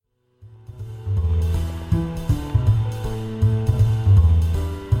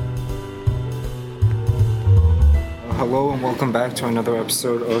Hello and welcome back to another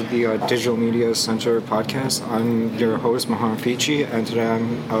episode of the Digital Media Center podcast. I'm your host, Muharem Ficic, and today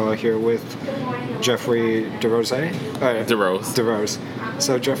I'm here with Jeffery Derose. Derose.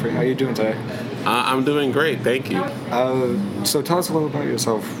 So Jeffrey, how are you doing today? I'm doing great, thank you. So tell us a little about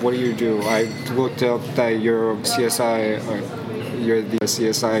yourself. What do you do? I looked up that you're you're the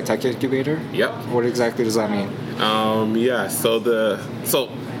CSI Tech Incubator? Yep. What exactly does that mean?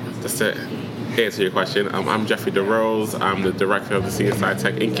 Just to answer your question, I'm Jeffery Derose. I'm the director of the CSI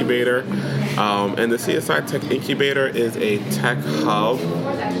Tech Incubator. And the CSI Tech Incubator is a tech hub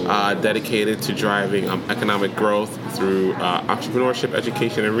dedicated to driving economic growth through entrepreneurship,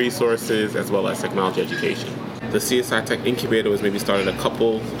 education, and resources, as well as technology education. The CSI Tech Incubator was maybe started a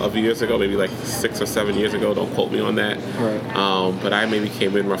couple of years ago, maybe like 6 or 7 years ago. Don't quote me on that. Right. But I maybe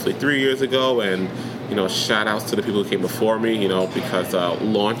came in roughly 3 years ago, and shout outs to the people who came before me, because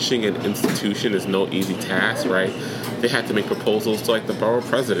launching an institution is no easy task, right? They had to make proposals to like the borough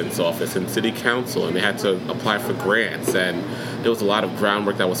president's office and city council, and they had to apply for grants, and there was a lot of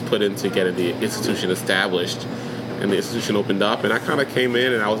groundwork that was put into getting the institution established, and the institution opened up, and I kind of came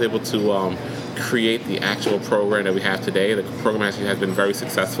in and I was able to create the actual program that we have today. The program actually has been very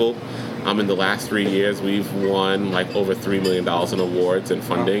successful. In the last 3 years, we've won like over $3 million in awards and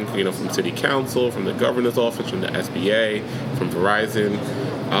funding, from city council, from the governor's office, from the SBA, from Verizon.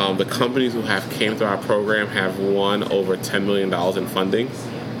 The companies who have came through our program have won over $10 million in funding.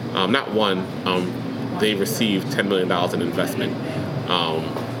 Not won, they received $10 million in investment,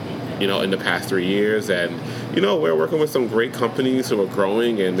 in the past 3 years. And, we're working with some great companies who are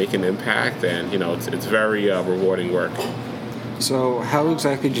growing and making impact. And, it's very rewarding work. So how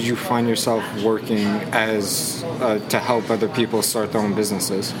exactly did you find yourself working as to help other people start their own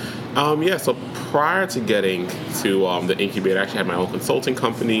businesses? So prior to getting to the incubator, I actually had my own consulting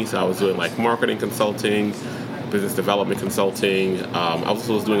company. So I was doing like marketing consulting, business development consulting. I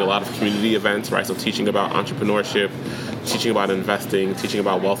also was doing a lot of community events, right? So teaching about entrepreneurship, teaching about investing, teaching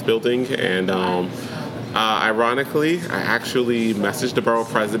about wealth building. And ironically, I actually messaged the borough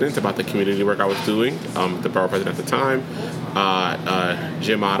president about the community work I was doing. The borough president at the time,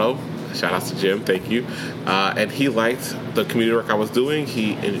 Jim Otto. Shout out to Jim, thank you. And he liked the community work I was doing.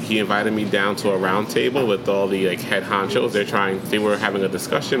 He invited me down to a round table with all the head honchos. They were having a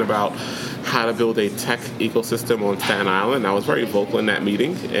discussion about how to build a tech ecosystem on Staten Island. I was very vocal in that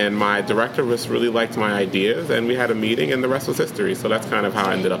meeting, and my director really liked my ideas, and we had a meeting, and the rest was history. So that's kind of how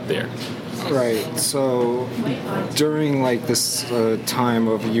I ended up there. Right. So during this time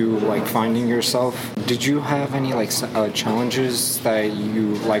of you finding yourself, did you have any challenges that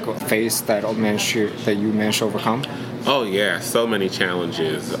you faced that you managed to overcome? Oh yeah, so many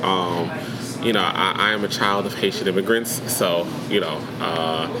challenges. I am a child of Haitian immigrants, so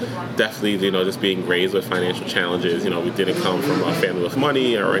definitely just being raised with financial challenges. We didn't come from a family with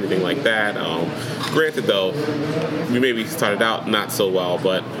money or anything like that. Granted, though, we maybe started out not so well,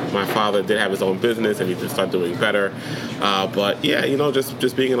 but my father did have his own business and he did start doing better. But yeah,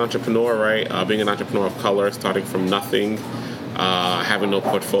 just being an entrepreneur, right? Being an entrepreneur of color, starting from nothing, having no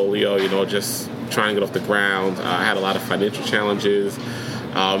portfolio, just trying to get off the ground. I had a lot of financial challenges.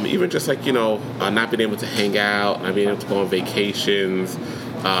 Even just not being able to hang out, not being able to go on vacations,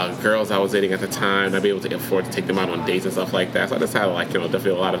 girls I was dating at the time, not being able to afford to take them out on dates and stuff like that. So I just had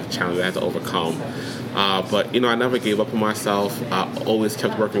definitely a lot of challenges I had to overcome. But I never gave up on myself. I always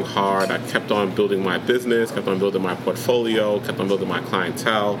kept working hard. I kept on building my business, kept on building my portfolio, kept on building my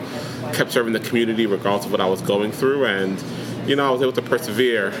clientele, kept serving the community regardless of what I was going through. And I was able to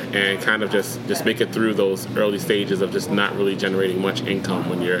persevere and kind of just make it through those early stages of just not really generating much income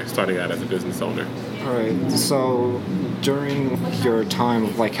when you're starting out as a business owner. All right. So during your time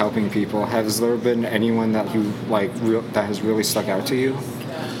of helping people, has there been anyone that you that has really stuck out to you?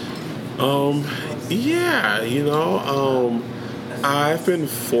 I've been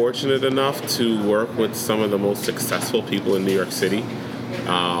fortunate enough to work with some of the most successful people in New York City.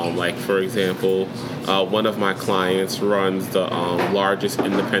 For example, one of my clients runs the largest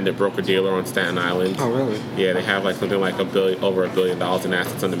independent broker-dealer on Staten Island. Oh, really? Yeah, they have something like over $1 billion in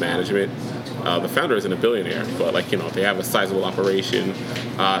assets under management. The founder isn't a billionaire, but they have a sizable operation.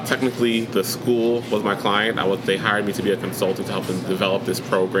 Technically, the school was my client. They hired me to be a consultant to help them develop this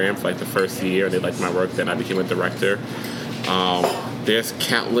program for the first year, and they liked my work. Then I became a director. There's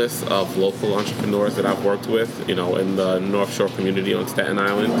countless of local entrepreneurs that I've worked with, in the North Shore community on Staten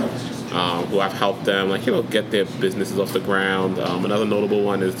Island, who I've helped them, get their businesses off the ground. Another notable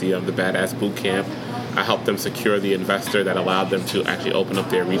one is the Badass Boot Camp. I helped them secure the investor that allowed them to actually open up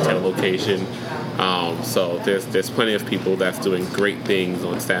their retail location. So there's plenty of people that's doing great things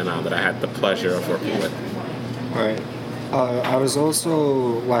on Staten Island that I had the pleasure of working with. All right. I was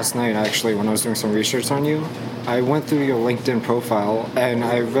also, last night actually, when I was doing some research on you, I went through your LinkedIn profile and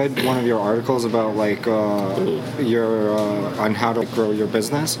I read one of your articles about like your on how to grow your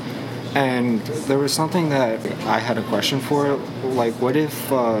business. And there was something that I had a question for, like what if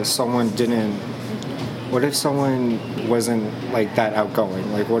someone wasn't like that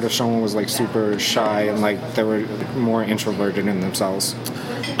outgoing? Like what if someone was like super shy and like they were more introverted in themselves?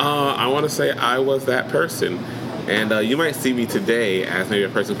 I want to say I was that person. And you might see me today as maybe a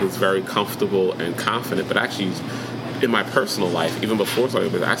person who's very comfortable and confident, but actually in my personal life, even before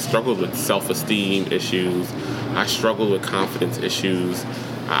starting this, I struggled with self-esteem issues. I struggled with confidence issues.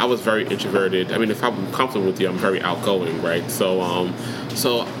 I was very introverted. I mean, if I'm comfortable with you, I'm very outgoing, right? So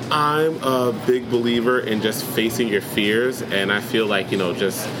I'm a big believer in just facing your fears, and I feel like,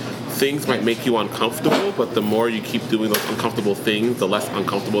 just things might make you uncomfortable, but the more you keep doing those uncomfortable things, the less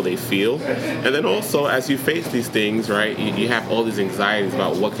uncomfortable they feel. And then also, as you face these things, right, you have all these anxieties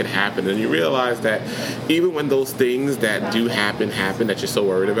about what could happen, and you realize that even when those things that do happen that you're so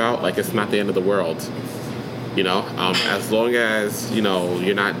worried about, like it's not the end of the world. As long as,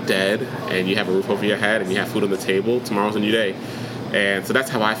 you're not dead and you have a roof over your head and you have food on the table, tomorrow's a new day. And so that's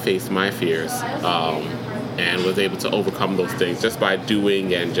how I faced my fears. And was able to overcome those things just by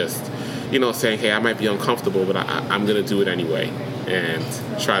doing and just, saying, hey, I might be uncomfortable, but I'm going to do it anyway and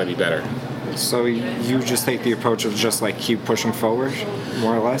try to be better. So you just take the approach of just like keep pushing forward,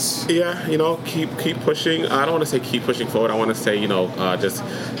 more or less? Yeah, keep pushing. I don't want to say keep pushing forward. I want to say, just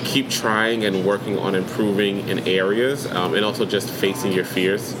keep trying and working on improving in areas and also just facing your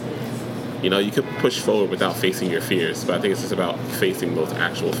fears. You could push forward without facing your fears, but I think it's just about facing those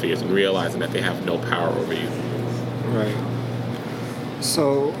actual fears and realizing that they have no power over you. Right.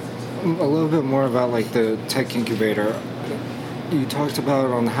 So, a little bit more about like the tech incubator. You talked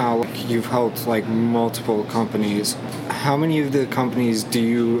about on how you've helped like multiple companies. How many of the companies do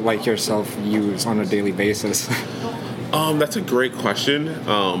you like yourself use on a daily basis? That's a great question.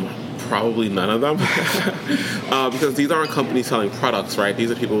 Probably none of them because these aren't companies selling products, right? These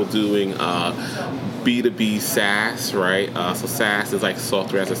are people doing B2B SaaS, right? So SaaS is like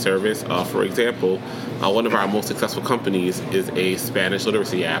software as a service. For example, one of our most successful companies is a Spanish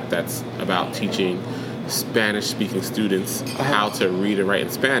literacy app that's about teaching Spanish-speaking students how to read and write in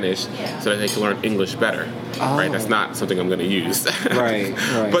Spanish so that they can learn English better. Right? That's not something I'm going to use. Right.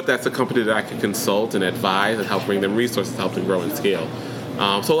 But that's a company that I can consult and advise and help bring them resources to help them grow and scale.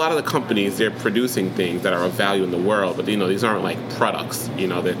 So a lot of the companies, they're producing things that are of value in the world, but these aren't like products.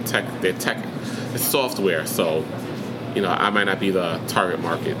 They're tech, it's software. So, I might not be the target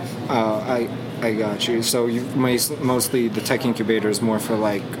market. I got you. So you mostly the tech incubator is more for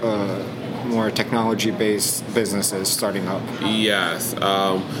like more technology-based businesses starting up. Yes,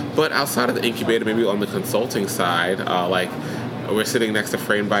 but outside of the incubator, maybe on the consulting side, we're sitting next to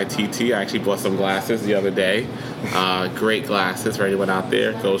Framed by TT. I actually bought some glasses the other day. Great glasses for anyone out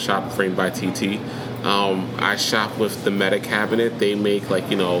there. Go shop Framed by TT. I shop with the Meta Cabinet. They make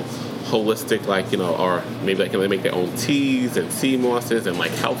holistic, or maybe they make their own teas and sea mosses and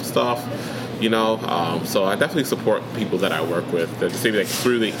health stuff. So I definitely support people that I work with. Just maybe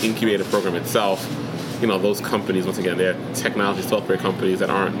through the incubator program itself. Those companies, once again, they're technology software companies that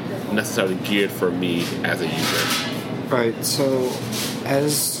aren't necessarily geared for me as a user. Right. So,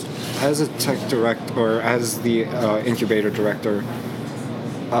 as a tech director or as the incubator director,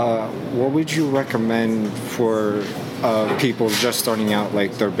 what would you recommend for people just starting out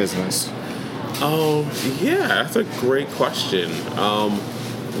their business? Yeah, that's a great question.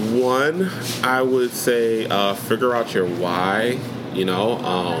 One, I would say figure out your why.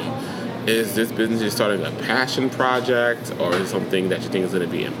 Is this business you're starting a passion project, or is it something that you think is going to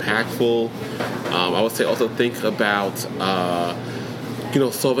be impactful? I would say also think about,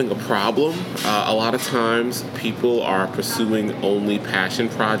 solving a problem. A lot of times people are pursuing only passion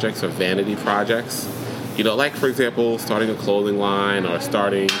projects or vanity projects. For example, starting a clothing line or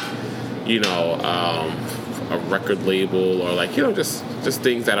starting, a record label or just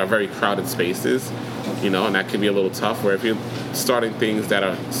things that are very crowded spaces. And that can be a little tough, where if you're starting things that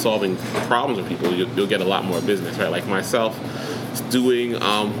are solving problems with people, you'll get a lot more business, right? Like myself, doing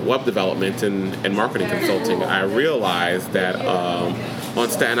web development and marketing consulting, I realized that on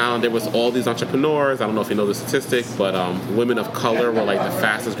Staten Island there was all these entrepreneurs. I don't know if you know the statistic, but women of color were the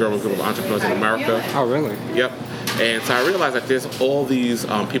fastest growing group of entrepreneurs in America. Oh, really? Yep. And so I realized that there's all these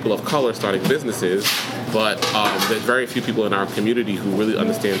people of color starting businesses, but there's very few people in our community who really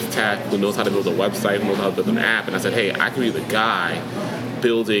understands tech, who knows how to build a website, who knows how to build an app. And I said, hey, I can be the guy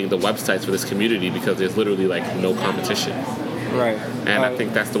building the websites for this community because there's literally no competition. Right. And I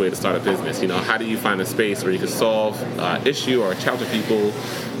think that's the way to start a business. How do you find a space where you can solve an issue or a challenge of people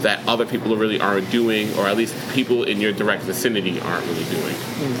that other people really aren't doing, or at least people in your direct vicinity aren't really doing?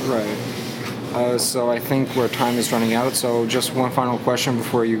 Right. So I think our time is running out. So just one final question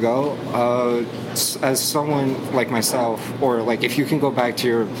before you go. As someone like myself, or like if you can go back to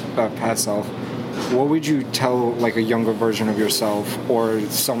your past self, what would you tell like a younger version of yourself, or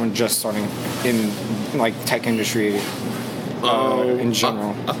someone just starting in like tech industry in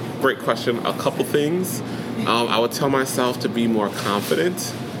general? A great question. A couple things. I would tell myself to be more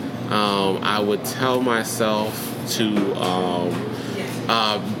confident. I would tell myself to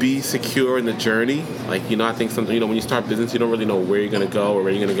be secure in the journey. Like, I think something, when you start business, you don't really know where you're going to go or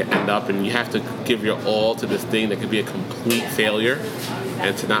where you're going to end up, and you have to give your all to this thing that could be a complete failure,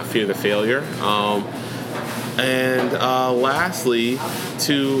 and to not fear the failure. And lastly,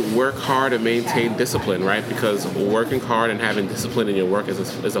 to work hard and maintain discipline, right? Because working hard and having discipline in your work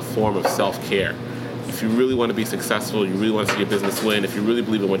is a form of self-care. If you really want to be successful, you really want to see your business win, if you really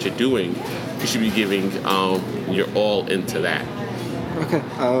believe in what you're doing, you should be giving your all into that. Okay.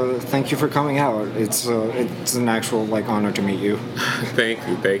 Thank you for coming out. It's an actual honor to meet you. Thank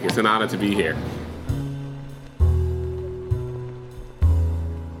you. It's an honor to be here.